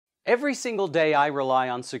Every single day I rely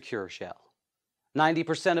on Secure Shell.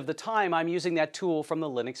 90% of the time I'm using that tool from the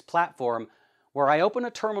Linux platform, where I open a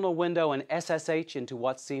terminal window and SSH into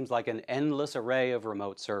what seems like an endless array of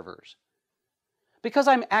remote servers. Because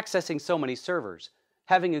I'm accessing so many servers,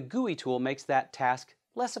 having a GUI tool makes that task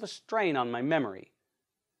less of a strain on my memory.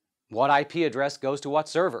 What IP address goes to what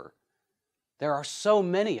server? There are so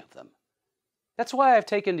many of them. That's why I've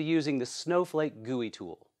taken to using the Snowflake GUI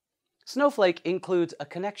tool. Snowflake includes a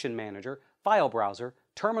connection manager, file browser,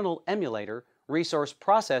 terminal emulator, resource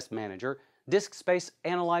process manager, disk space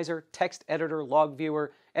analyzer, text editor, log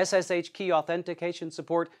viewer, SSH key authentication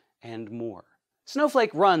support, and more. Snowflake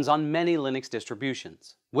runs on many Linux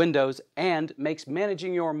distributions, Windows, and makes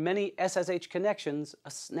managing your many SSH connections a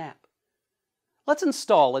snap. Let's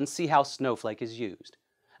install and see how Snowflake is used.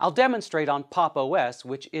 I'll demonstrate on Pop! OS,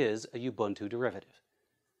 which is a Ubuntu derivative.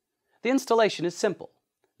 The installation is simple.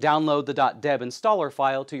 Download the .deb installer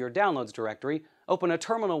file to your downloads directory, open a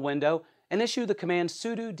terminal window, and issue the command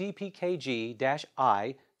sudo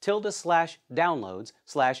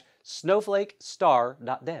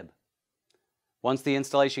dpkg-i/downloads/snowflake-star.deb. Once the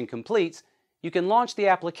installation completes, you can launch the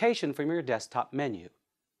application from your desktop menu.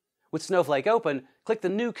 With Snowflake open, click the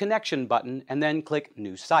New Connection button and then click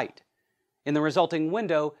New Site. In the resulting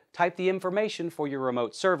window, type the information for your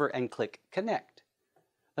remote server and click Connect.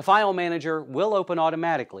 The file manager will open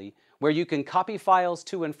automatically, where you can copy files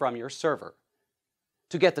to and from your server.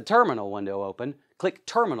 To get the terminal window open, click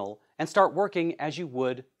Terminal and start working as you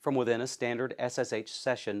would from within a standard SSH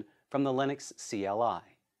session from the Linux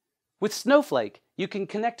CLI. With Snowflake, you can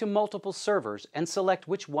connect to multiple servers and select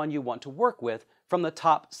which one you want to work with from the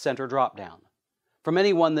top center dropdown. From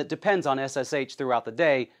anyone that depends on SSH throughout the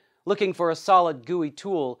day, looking for a solid GUI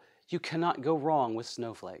tool, you cannot go wrong with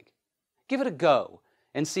Snowflake. Give it a go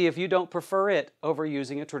and see if you don't prefer it over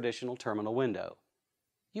using a traditional terminal window.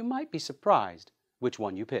 You might be surprised which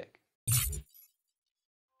one you pick.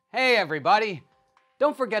 Hey everybody!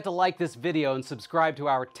 Don't forget to like this video and subscribe to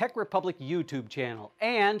our Tech Republic YouTube channel,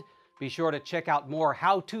 and be sure to check out more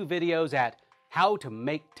how-to videos at How to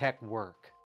Make Tech Work.